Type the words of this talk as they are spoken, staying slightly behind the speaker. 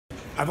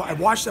I've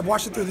watched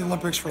it through the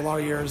Olympics for a lot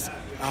of years.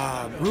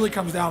 Really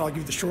comes down, I'll give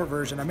you the short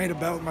version. I made a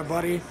bet with my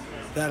buddy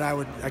that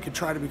I could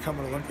try to become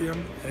an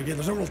Olympian. And again,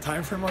 there's no real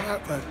time frame on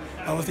that, but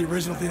that was the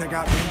original thing that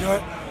got me into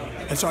it.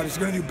 And so I was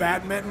going to do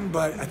badminton,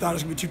 but I thought it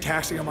was going to be too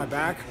taxing on my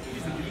back.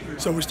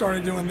 So we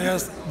started doing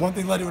this. One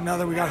thing led to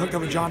another. We got hooked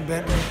up with John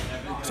Benton,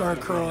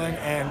 started curling,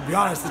 and to be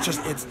honest,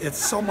 it's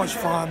so much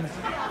fun.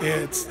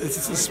 It's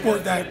a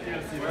sport that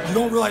you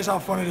don't realize how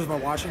fun it is by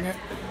watching it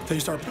until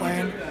you start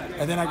playing.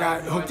 And then I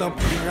got hooked up,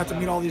 I got to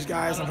meet all these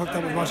guys and hooked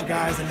up with a bunch of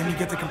guys, and then you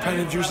get the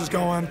competitive juices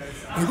going.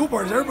 And the cool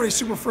part is everybody's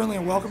super friendly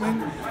and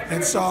welcoming,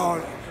 and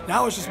so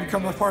now it's just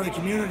become a part of the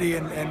community,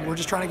 and we're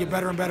just trying to get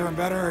better and better and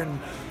better. And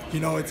you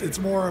know, it's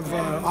more of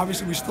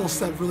obviously we still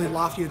set really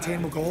lofty,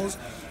 attainable goals,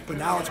 but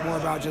now it's more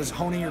about just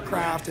honing your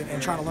craft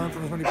and trying to learn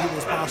from as many people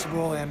as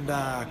possible, and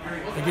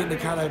getting to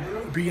kind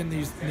of be in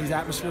these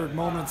atmospheric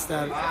moments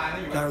that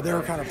are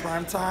their kind of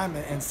prime time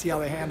and see how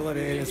they handle it.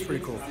 It's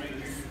pretty cool.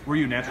 Were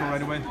you natural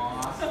right away?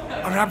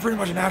 I mean, I'm pretty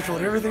much a natural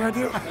at everything I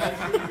do.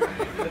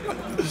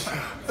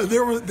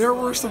 there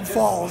were some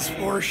falls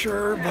for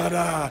sure, but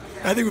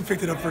I think we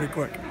picked it up pretty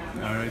quick.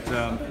 All right.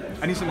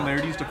 Any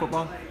similarities to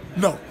football?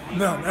 No.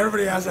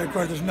 Everybody asks that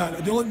question. There's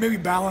none. The only maybe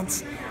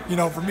balance. You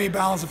know, for me,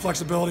 balance and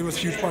flexibility was a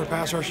huge part of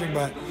pass rushing,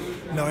 but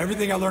no,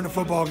 everything I learned in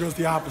football goes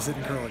the opposite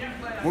in curling.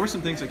 What were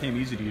some things that came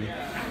easy to you?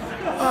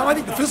 I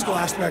think the physical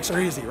aspects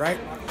are easy, right?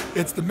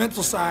 It's the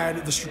mental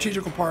side, the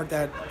strategical part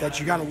that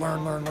you got to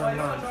learn,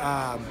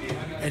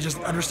 and just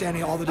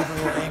understanding all the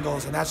different little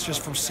angles, and that's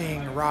just from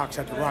seeing rocks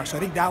after rocks. So I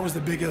think that was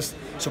the biggest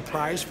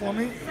surprise for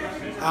me.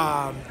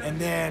 And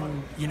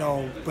then, you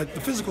know, but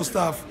the physical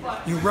stuff,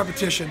 you know,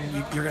 repetition,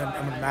 I'm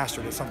gonna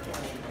master it at some point.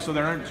 So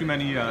there aren't too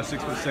many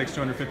 6'6",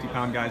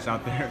 250-pound guys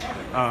out there.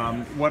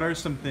 What are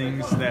some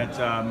things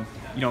that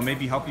you know,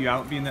 maybe help you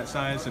out being that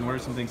size, and what are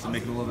some things that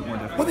make it a little bit more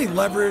difficult? Well, I think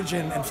leverage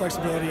and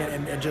flexibility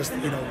and just,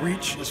 you know,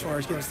 reach as far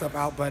as getting stuff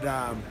out. But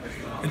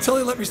until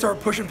they let me start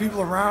pushing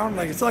people around,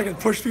 like until I can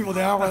push people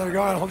down while they're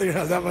going, I don't think it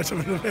has that much of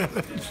an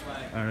advantage.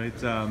 All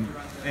right.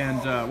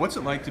 And what's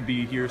it like to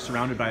be here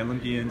surrounded by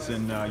Olympians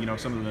and, you know,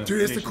 some of the...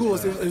 Dude, it's the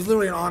coolest. It was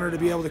literally an honor to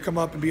be able to come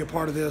up and be a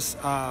part of this.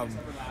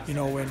 You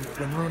know, when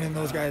Rooney and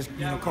those guys,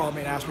 you know, called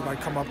me and asked me if I'd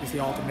come up as the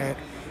alternate.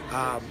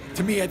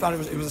 To me, I thought it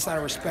was a sign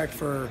of respect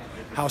for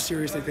how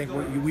serious they think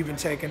we've been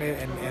taking it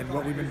and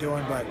what we've been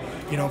doing. But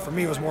you know, for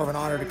me, it was more of an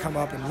honor to come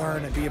up and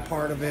learn and be a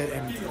part of it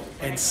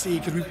and see,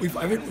 because we've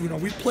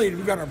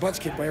gotten our butts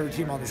kicked by every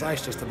team on this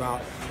ice just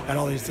about at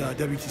all these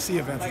WTC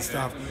events and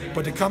stuff.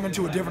 But to come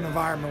into a different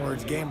environment where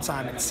it's game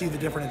time and see the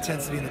different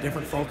intensity and the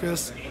different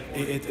focus,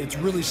 it's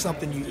really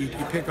something you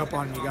pick up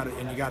on and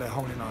you got to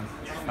hone in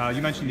on.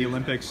 You mentioned the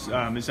Olympics.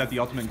 Is that the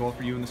ultimate goal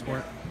for you in the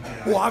sport?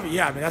 Well,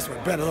 yeah, I mean that's what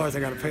I bet. Otherwise, I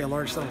got to pay a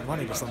large sum of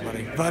money to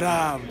somebody. But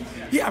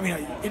yeah, I mean,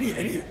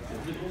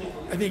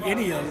 I think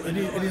any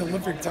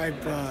Olympic type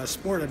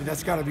sport, I mean,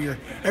 that's got to be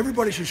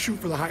everybody should shoot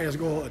for the highest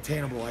goal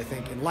attainable. I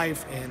think in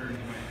life and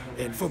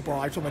in football.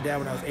 I told my dad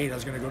when I was 8 I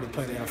was going to go to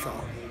play the NFL,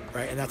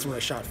 right? And that's what I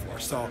shot for.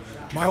 So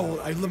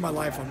I live my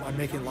life on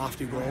making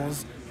lofty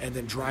goals and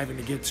then driving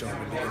to get to them.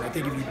 And I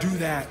think if you do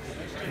that,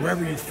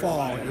 wherever you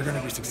fall, you're going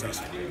to be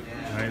successful.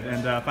 All right,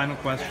 and final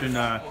question,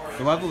 the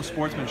level of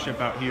sportsmanship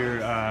out here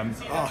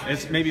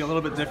is maybe a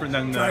little bit different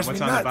than what's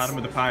on the bottom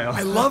of the pile.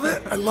 I love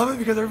it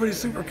because everybody's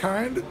super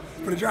kind,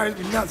 but it drives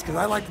me nuts because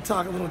I like to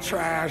talk a little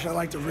trash, I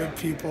like to rip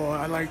people,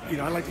 I like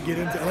to get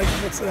into it, I like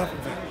to mix it up a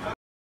bit.